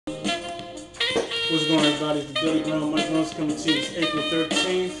What's going on, everybody? It's the Daily Ground. Mike Reynolds coming to you. It's April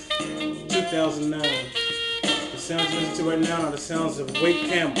 13th, 2009. The sounds you're listening to right now are the sounds of Wade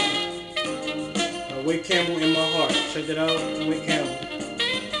Campbell. Wade Campbell in my heart. Check that out, Wade Campbell.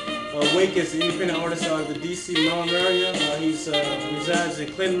 Wake is an independent artist out of the D.C. Maryland area. He resides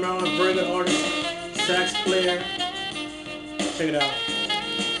in Clinton, Maryland. Very good artist, sax player. Check it out.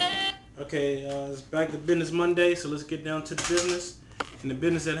 Okay, it's back to business Monday, so let's get down to the business. And the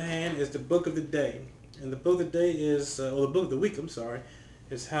business at hand is the book of the day. And the book of the day is, or the book of the week, I'm sorry,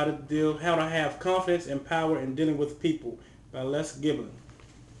 is how to have confidence and power in dealing with people by Giblin.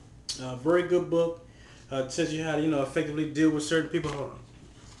 Very good book. Tells you how to, effectively deal with certain people. Hold on.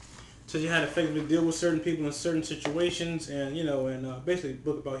 Tells you how to effectively deal with certain people in certain situations, and basically a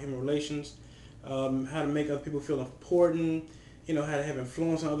book about human relations. How to make other people feel important. How to have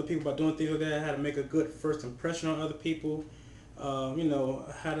influence on other people by doing things like that. How to make a good first impression on other people. How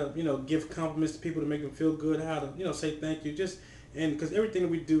to give compliments to people to make them feel good. How to say thank you. Because everything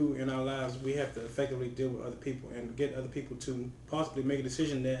that we do in our lives, we have to effectively deal with other people and get other people to possibly make a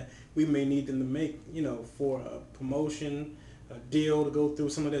decision that we may need them to make. For a promotion, a deal to go through,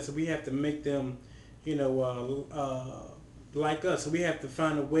 some of that. So we have to make them, like us. So we have to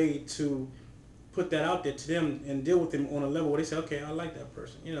find a way to put that out there to them and deal with them on a level where they say, okay, I like that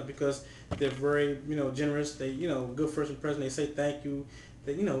person, because they're very, generous. They, good first impression. They say thank you.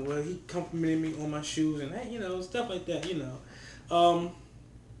 That, well, he complimented me on my shoes and hey, stuff like that,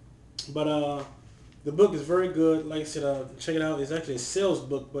 But the book is very good. Like I said, check it out. It's actually a sales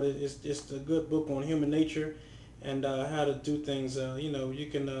book, but it's just a good book on human nature and how to do things. You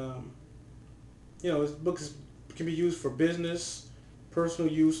can, this book can be used for business,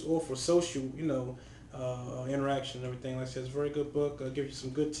 personal use, or for social, interaction and everything. Like I said, it's a very good book. I'll give you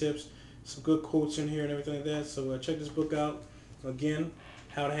some good tips, some good quotes in here and everything like that. So check this book out. Again,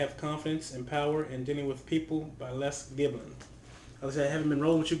 How to Have Confidence and Power in Dealing with People by Giblin. Like I said, I haven't been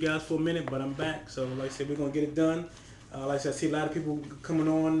rolling with you guys for a minute, but I'm back. So like I said, we're going to get it done. Like I said, I see a lot of people coming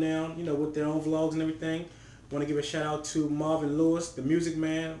on now, with their own vlogs and everything. I want to give a shout out to Marvin Lewis, the music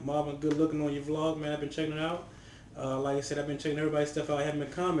man. Marvin, good looking on your vlog, man. I've been checking it out. Like I said, I've been checking everybody's stuff out. I haven't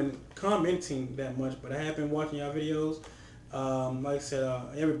been commenting that much, but I have been watching y'all videos. Like I said,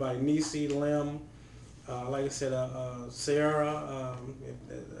 everybody, Nisi, Lim, like I said, Sarah, how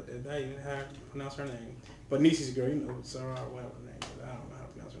do you pronounce her name? But Nisi's girl, Sarah, whatever her name is. I don't know how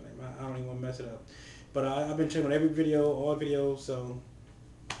to pronounce her name. I don't even want to mess it up. But I've been checking on every video, all videos, so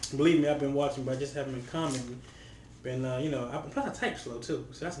believe me, I've been watching, but I just haven't been commenting. I'm trying to type slow too,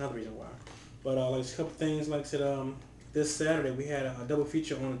 so that's another reason why. But like a couple things, like I said, this Saturday we had a double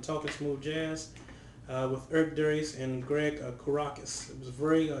feature on Talking Smooth Jazz with Eric Darius and Greg Kourakis. It was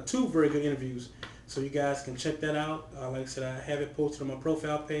two very good interviews, so you guys can check that out. Like I said, I have it posted on my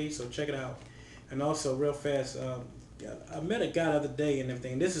profile page, so check it out. And also, real fast, I met a guy the other day and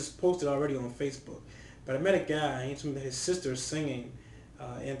everything. This is posted already on Facebook, but I met a guy. He told me that his sister is singing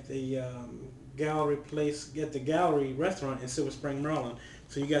at the Gallery restaurant in Silver Spring, Maryland.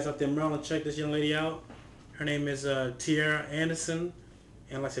 So you guys out there in Maryland, check this young lady out. Her name is Tiara Anderson,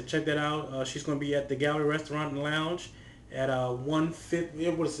 and like I said, check that out. She's going to be at the Gallery Restaurant and Lounge at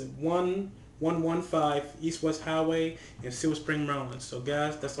 1115 East West Highway in Silver Spring, Maryland. So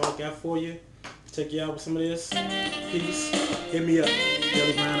guys, that's all I got for you. Check you out with some of this. Peace. Hit me up.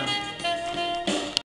 Daily Ground out.